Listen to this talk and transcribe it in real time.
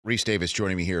Rece Davis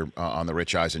joining me here on the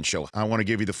Rich Eisen Show. I want to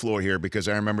give you the floor here because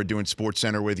I remember doing Sports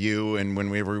Center with you, and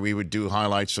whenever we would do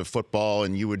highlights of football,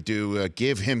 and you would do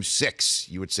 "give him six,"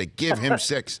 you would say "give him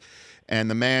six," and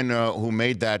the man who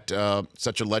made that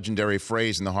such a legendary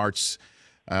phrase in the hearts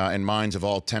and minds of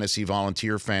all Tennessee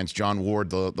Volunteer fans, John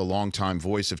Ward, the longtime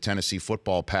voice of Tennessee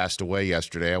football, passed away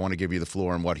yesterday. I want to give you the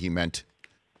floor on what he meant,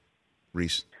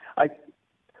 Rece.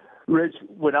 Rich,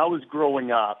 when I was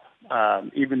growing up,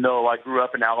 even though I grew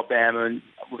up in Alabama and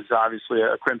was obviously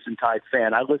a Crimson Tide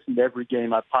fan, I listened to every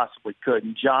game I possibly could.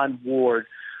 And John Ward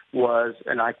was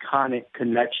an iconic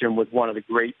connection with one of the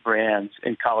great brands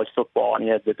in college football, and he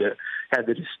had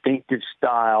the distinctive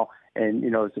style. And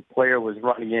as the player was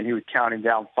running in, he would count him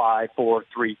down 5, 4,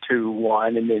 3, 2,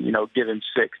 1, and then give him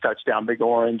 6, touchdown, big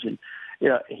orange, and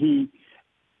he.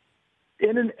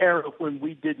 In an era when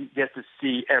we didn't get to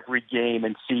see every game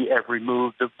and see every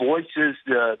move, the voices,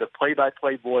 the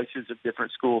play-by-play voices of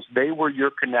different schools, they were your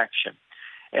connection.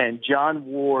 And John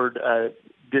Ward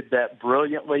did that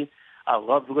brilliantly. I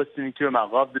loved listening to him. I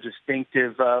loved the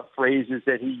distinctive phrases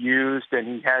that he used, and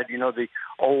he had, the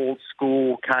old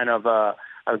school kind of a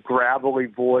gravelly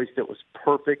voice that was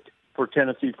perfect for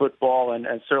Tennessee football, and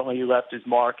certainly he left his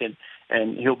mark,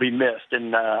 and he'll be missed.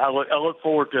 And I look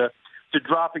forward to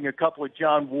dropping a couple of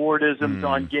John Wardisms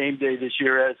on game day this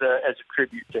year as a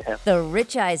tribute to him. The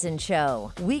Rich Eisen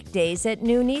Show, weekdays at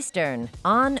noon Eastern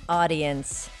on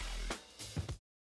Audience.